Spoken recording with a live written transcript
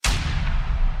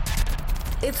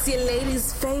It's your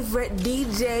ladies' favorite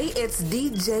DJ. It's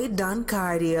DJ Don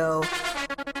Cardio.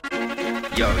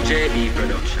 Yo, JB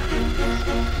Production.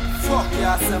 Fuck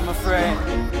yourself, my friend.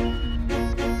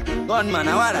 Gunman,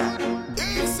 what that?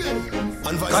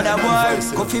 God a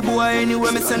boy, coffee boy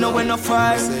anyway, me say no when no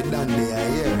fire.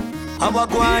 I walk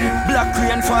one, black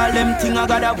rain fall, them thing I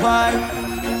got a vibe.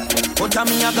 But I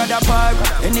me I got a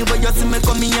vibe. Anyway you see me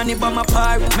come in and it by my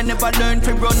pipe. Me never learn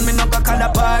to run, me no got call a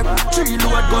vibe. 3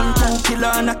 load gun, 2 killer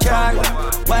and a car.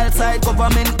 Wild side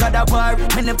government got a vibe.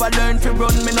 Me never learn to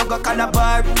run, me no got call a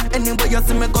vibe. Anyway you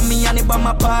see me come in and it by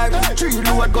my pipe. 3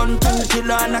 load gun, 2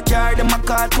 killer and a car. Them a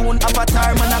cartoon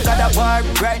avatar, man I got a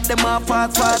vibe. Write them off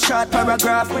fast, short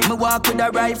paragraph. Me walk with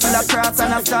a rifle, a cross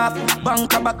and a staff.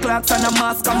 Bank of a clocks and a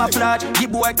mask camouflage.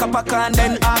 Give boy cup a can,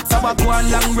 then ask about one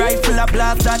long rifle, a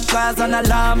blast that cause an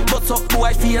alarm. Bust up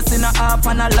boy face in a half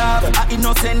and a laugh. A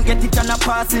innocent get it and a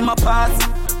pass in my pass.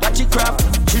 Watch it crap.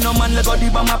 She no man let go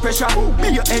deep on my pressure.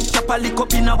 Be your head tap a lick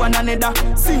up in a one another.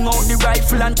 Sing out the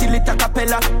rifle until it a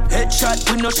cappella. Headshot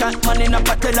with no shot man in a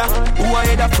patella. Who a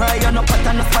head a fry and a pot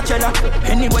and a spatula.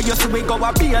 Anyway you see we go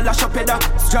a be a lash up header.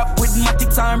 Strap with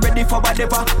matics and ready for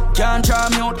whatever. Can't draw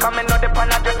me out come in no dep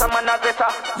and a dress a man a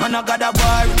dresser. Man a got a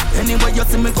bar. Anyway you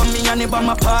see me come in and it by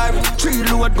my par. 3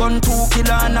 load gun 2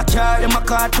 killer and a car. Them a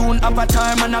cartoon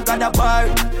avatar man a got a bar.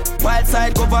 Wild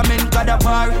side government got a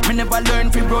bar. Me never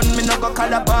learn fi run me no go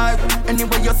call a bar.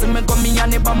 Anyway you see me go me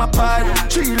and it by my par.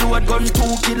 3 load gun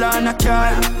 2 killer and a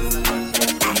car.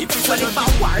 If it's only for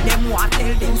war, them want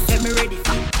tell them say me ready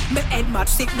for. Me head match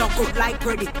sick no good like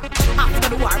credit. After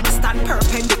the war me stand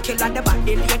perpendicular. The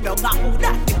body lay down a who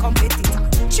that the competitor.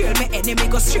 Trail me enemy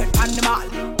go straight on them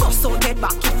all. Bust out dead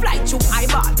back you fly through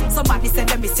eyeball. Somebody said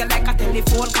they miss you like a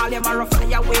telephone call. You marrow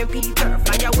fly away Peter,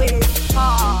 fly away.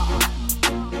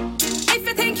 If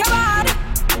you think you're bad,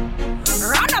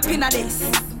 run up in a this.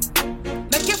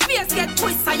 Make your face get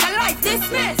twisted and your life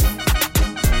dismissed.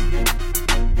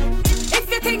 If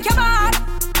you think you're bad,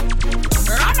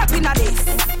 run up in a this.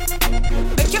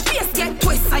 Make your face get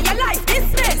twisted and your life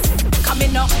dismissed.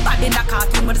 Coming up, bad in a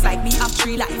cartoon, but it's like me have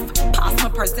 3 life. Past my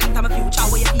present and my future,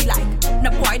 what you feel like. No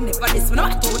boy never this, when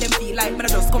I told them feel like. When I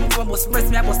just come from a bus, press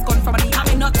me a bus gun from a knee.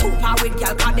 I'm not too power with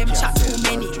y'all, cause them chat too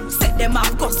many. Set them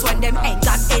off guns when them ain't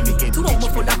got any. To know me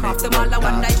for the craft, them all a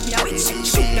one night me a witch.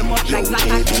 Shoot them up like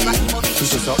I Ibrahimovic.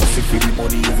 It's just a pussy for the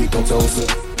money every 1,000.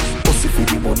 Pussy for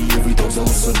the money every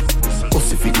 1,000.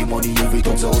 Pussy for the money every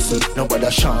 1,000. Nobody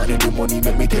shine the money,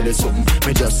 make me tell you something.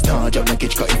 Me just nah jab my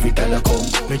kitch every dollar come.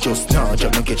 Me just nah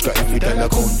jab my kitch every dollar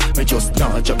come. Me just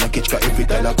nah jab my kitch every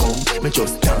dollar come. Me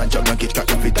just nah jab my kitch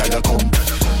every dollar come.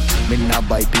 Me not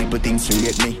buy people things to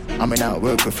rate me. I me not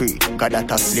work for free, cause that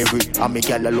a slavery. I make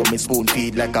y'all allow me spoon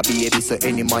feed like a baby. So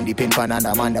any man depend on and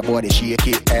a man the body shake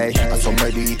it. Hey,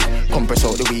 somebody compress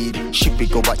out the weed. Ship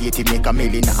it over 80, make $1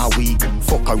 million a week.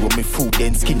 Fuck around me food,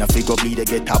 then skin a figure bleed. I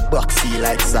get a boxy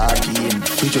like sardine.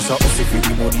 We just a pussy for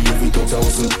the money every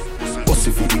 1,000.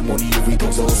 Pussy for the money every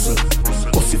 1,000.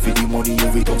 Pussy for the money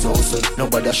every 1,000.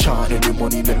 Nobody shine the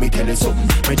money, let me tell you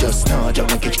something. Me just nah jab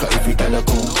my kitch every dollar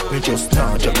come. Me just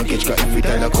nah jab my kitch every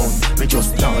dollar come. Me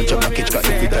just nah jab my kitch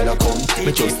every dollar come.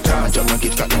 Me just nah jab my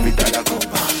kitch every dollar come.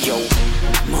 Yo,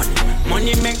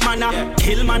 money make mana,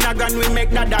 kill mana gun we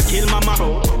make that kill mama.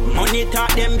 Money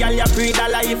talk them gal ya $3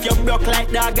 if you broke like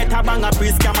that get a bang a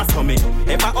breeze scammer so me.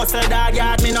 If I hustle dog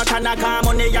yard me not an a car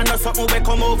money ya know something we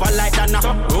come over like that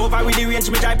now. Over with the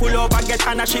range me try pull over get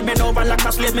an a she bend over like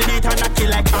a slave me beat and a kill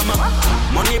like hammer.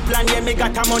 Money plan yeah me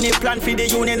got a money plan for the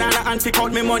union and a pick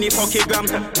out me money for kilogram.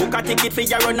 Book a ticket for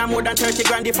your run a more than 30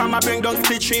 grand if I'm a bring down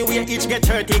split 3 we each get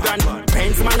 30 grand.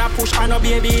 Friends man a push and a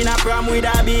baby in a pram with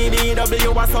a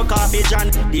BBW a suck off it John.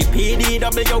 The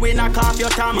PDW we knock off your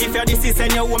tam. If you're this is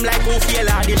send your home like who feel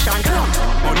audition.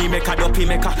 Money maker, dopey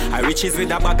maker. I riches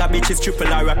with a bag of bitches,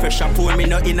 triple R a pressure. Pull me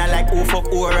no inner like who fuck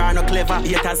or no clever.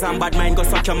 Haters and bad mind go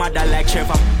suck your mother like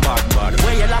Trevor. Bad.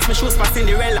 When you lost me shoes for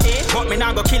Cinderella. But me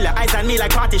now go kill her, eyes on me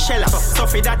like party sheller. So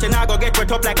for that you now go get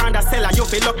wet up like underseller. You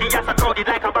feel lucky as a crowded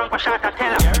like a bank for shot a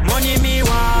teller. Money me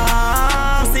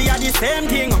want, see ya the same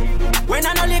thing. When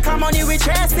I no liquor money we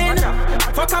chasing.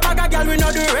 Fuck a bag of girl we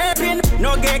no do raping.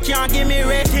 No gay can't give me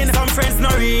rating. Some friends no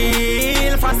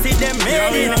real, fast see them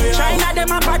made in. China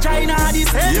them a vagina the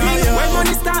same thing. When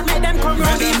money start make them come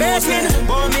round the basin.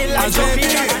 But me like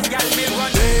Sophia and girl me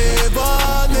run.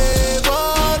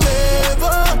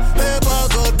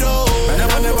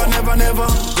 Never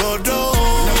go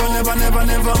down. Never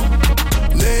go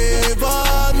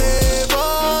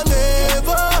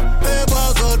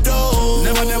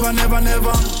down. Never.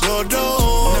 Never go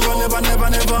down. Never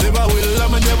go down. Never will.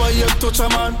 I never safe touch a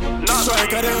man.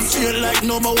 Striker them straight like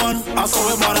number one. I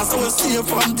saw a man, I saw a safe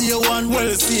from day one.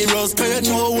 Well serious, cause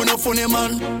you know we no funny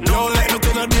man. Don't let me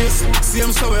tell you this.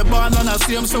 Same so we born and the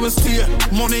same so we stay.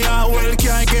 Money and well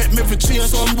can't get me for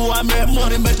chase. Some boy make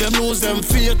money, make them lose them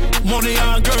faith. Money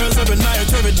and girls every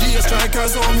night, every day.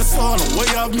 Strikers on the sun. We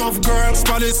have enough girls.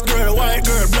 Spanish girl, white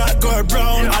girl, black girl,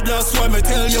 brown. And that's why me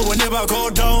tell you we never go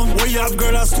down. We have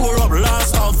girl that store up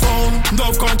last and found.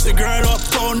 Enough country girl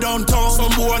uptown, downtown.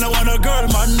 Some boy no want a girl,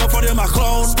 man, enough of them a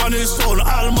clown. Spanish town,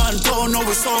 all man town. Now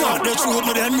we saw that the truth,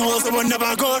 but them knows that we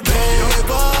never go down. Never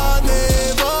go down.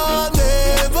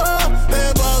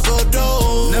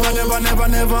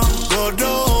 Never go down. Never go down. Never go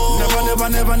down.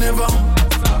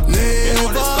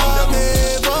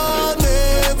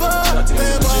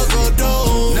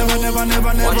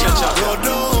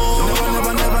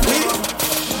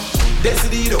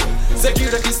 Decidido, secure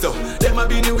the Cristo. Them a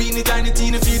be the weenie, tiny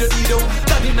teeny, feed the dido.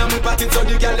 Got in on me pocket, so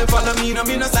the girl them follow me. No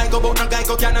me no psycho, but no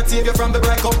geico cannot save you from the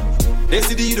breakup.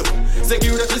 Decidido,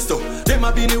 secure the Cristo. Them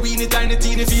a be the weenie, tiny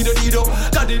teeny, feed the dido.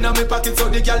 Got in on me pocket, so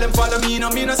the girl them follow me. No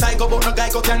me no psycho, but no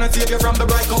geico cannot save you from the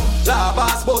breakup. La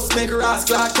bass bus, make ass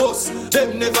like us.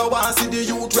 Them never want see the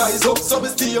youth rise up, so we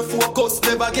stay focused,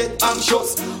 never get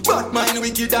anxious. Bad mind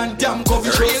wicked and damn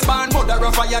coffee. Real band mother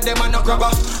of fire, them a no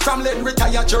grabber. From let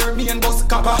retire Jeremy and bus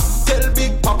kappa. Tell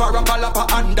big papa rapper lapper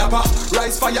and dapper.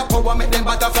 Rise fire power make them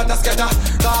batter flat scatter.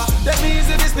 Them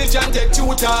easy business and take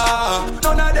tutor.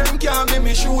 None of them can be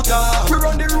me shooter. We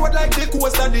run the road like the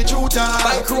coast and the shooter.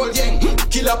 Bike roll gang,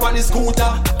 kill up on the scooter.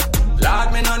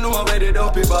 Lord, me no know where the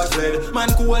dopey bad fled.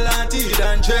 Man cool and teeth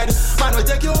and dread. Man will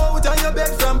take you out on your bed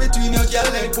from between your girl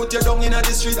leg. Put you down in the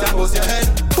street and bust your head.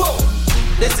 Whoa!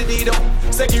 Decidido,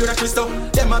 secure the Cristo.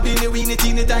 Them a be the weenie,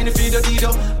 teeny, tiny, feed the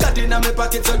dido. Got in on me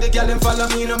pocket so the girl them follow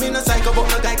me. No me no psycho, but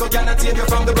no geico cannot save you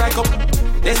from the breakup.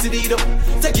 Decidido,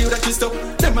 secure the Cristo.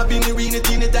 Them a be the weenie,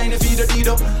 teeny, tiny, feed the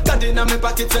dido. Got in on me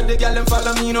pocket so the girl them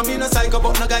follow me. No me no psycho,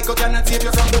 but no geico cannot save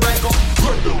you from the breakup.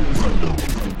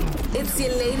 It's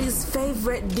your ladies'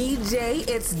 favorite DJ.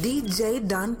 It's DJ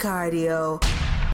Don Cardio.